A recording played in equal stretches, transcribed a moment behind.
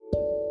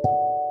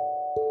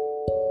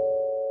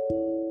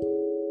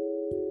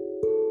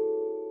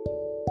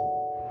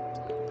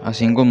A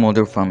single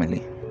mother family.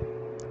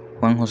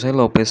 Juan Jose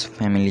López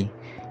family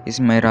is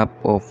made up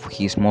of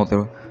his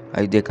mother,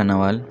 Aide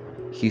Canaval,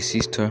 his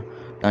sister,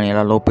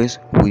 Daniela López,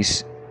 who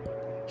is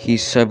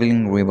his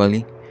sibling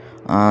rivally,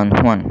 and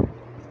Juan.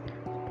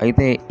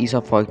 Aide is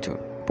a fighter,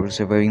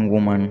 persevering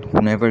woman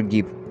who never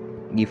give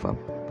up,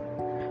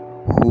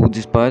 who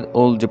despite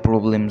all the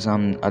problems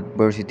and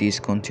adversities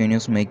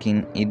continues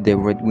making it the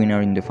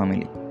breadwinner in the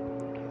family.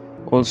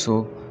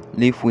 Also,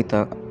 live with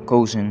a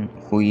cousin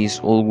who is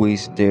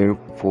always there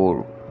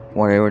for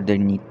whatever they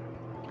need.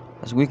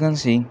 As we can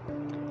see,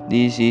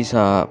 this is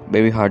a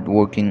very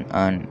hardworking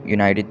and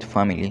united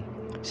family,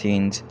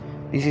 since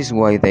this is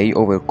why they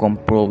overcome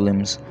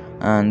problems,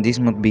 and this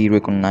must be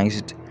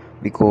recognized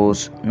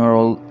because not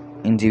all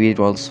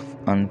individuals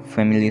and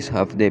families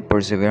have the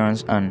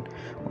perseverance and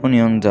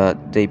union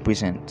that they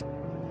present.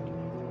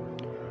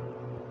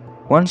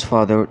 One's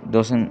father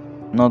doesn't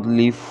not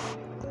live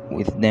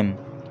with them.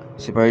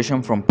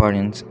 Separation from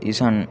parents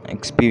is an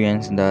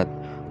experience that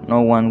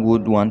no one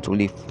would want to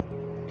live,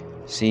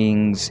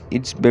 since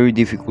it's very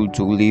difficult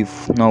to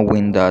live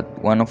knowing that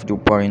one of your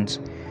parents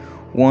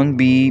won't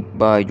be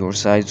by your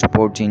side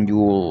supporting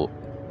you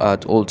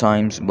at all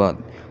times, but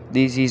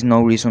this is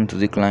no reason to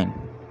decline.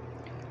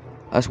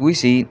 As we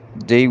see,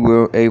 they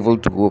were able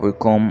to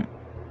overcome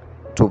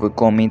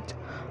it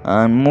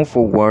and move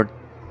forward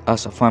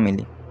as a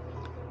family.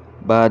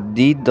 But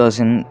this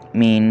doesn't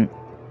mean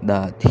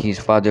that his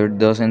father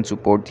doesn't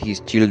support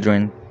his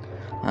children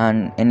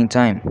and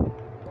anytime.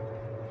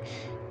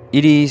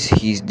 It is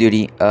his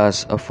duty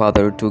as a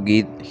father to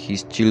guide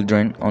his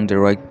children on the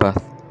right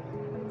path,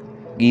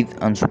 guide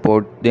and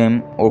support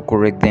them or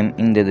correct them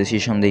in the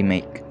decision they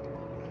make.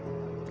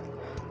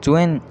 To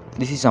end,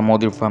 this is a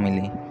model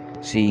family,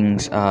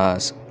 since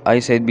as I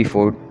said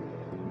before,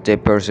 they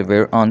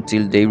persevere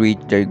until they reach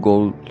their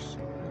goals.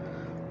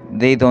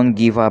 They don't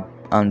give up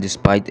and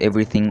despite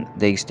everything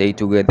they stay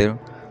together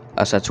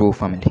as a true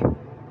family.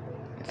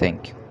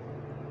 Thank you.